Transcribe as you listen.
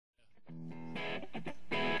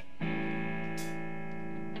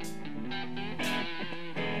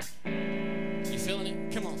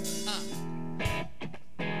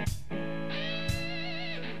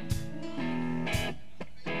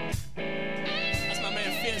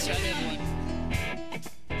this one.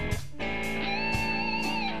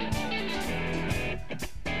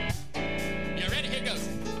 You ready? Here goes.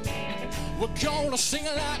 We're gonna sing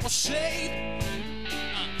it like we're saved.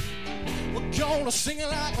 We're gonna sing it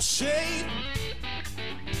like we're saved.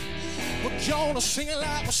 We're gonna sing it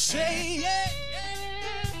like we're saved. Yeah.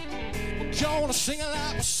 We're gonna sing it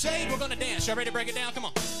like we're saved. We're gonna dance. Y'all ready to break it down? Come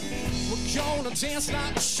on. We're gonna dance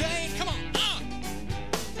like we're saved. Come on.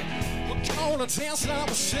 We're gonna dance like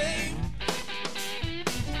we're saved.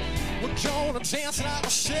 We're gonna dance like we're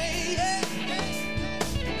saved. Yeah.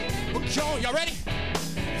 We're going. Y'all ready?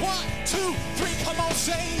 1, 2, 3. Come on,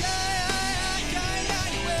 say yeah, yeah, yeah,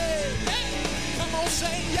 yeah. Come on,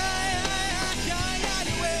 say yeah, yeah, yeah,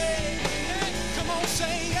 yeah. Come on,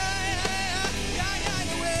 say yeah, yeah, yeah,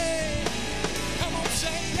 yeah. Come on,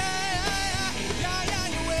 say yeah, yeah, yeah,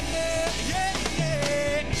 yeah,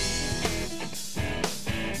 yeah.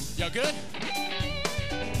 Y'all good?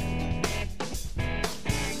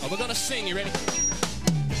 Oh, we're gonna sing. You ready?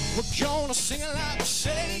 We're gonna sing it like we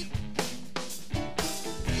say.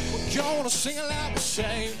 We're gonna sing it like we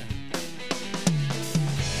say.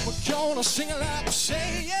 We're gonna sing it like we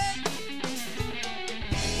say, yeah.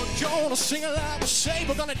 We're gonna sing it like we say.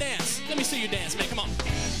 We're gonna dance. Let me see you dance, man. Come on.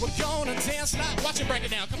 We're gonna dance like. Watch it break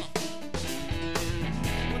it down. Come on.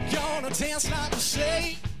 We're gonna dance like we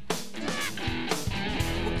say.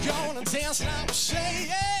 We're gonna dance like we say,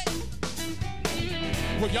 yeah.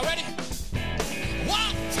 Well, y'all ready?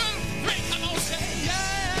 1, 2, 3. Come on, say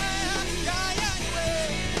yeah, yeah, yeah, yeah.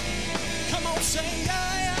 Come on, say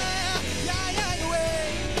yeah, yeah, yeah, yeah, yeah.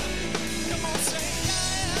 Come on, say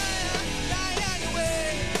yeah, yeah, yeah,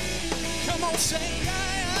 yeah. Come on, say yeah,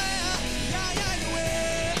 yeah, yeah,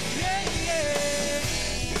 yeah, yeah.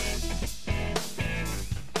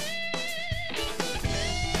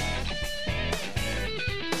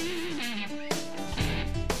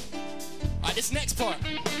 All right, this next part.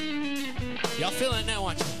 Y'all feeling it now,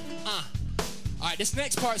 aren't you? All right, this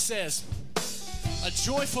next part says, a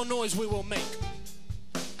joyful noise we will make.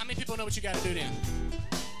 How many people know what you got to do then?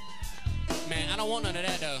 Man, I don't want none of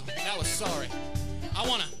that, though. That was sorry. I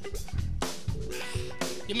want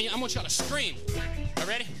y'all to scream. All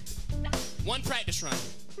ready? One practice run.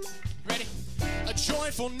 Ready? A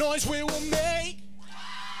joyful noise we will make.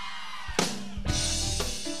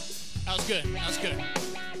 That was good. That was good.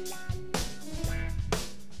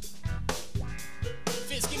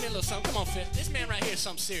 Fitz, give me a little something. Come on, Fitz. This man right here is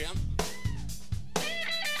something serious.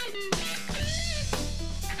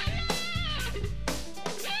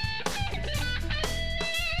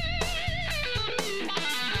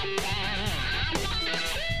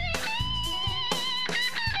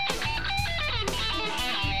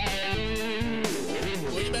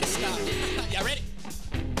 Well, you better stop. Y'all ready?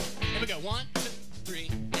 Here we go. 1, 2, 3,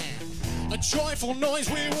 and a joyful noise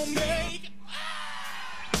we will make.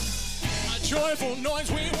 A joyful noise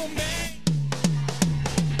we will make.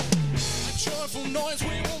 A joyful noise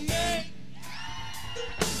we will make.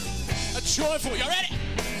 A joyful. Y'all ready?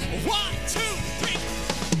 1, 2, 3.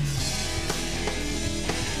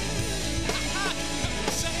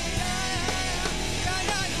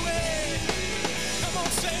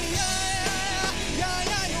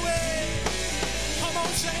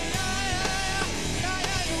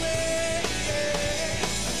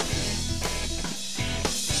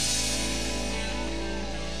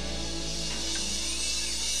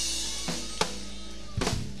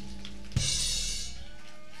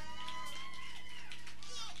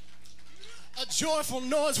 A joyful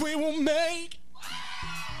noise we will make.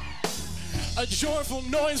 A joyful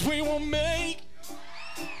noise we will make.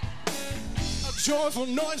 A joyful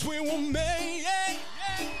noise we will make.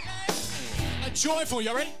 A joyful,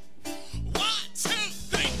 y'all ready? 1, 2,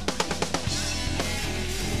 3.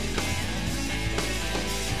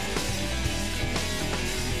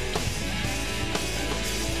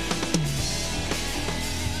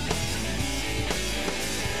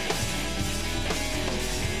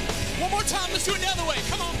 One more time, let's do it the other way.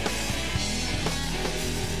 Come on.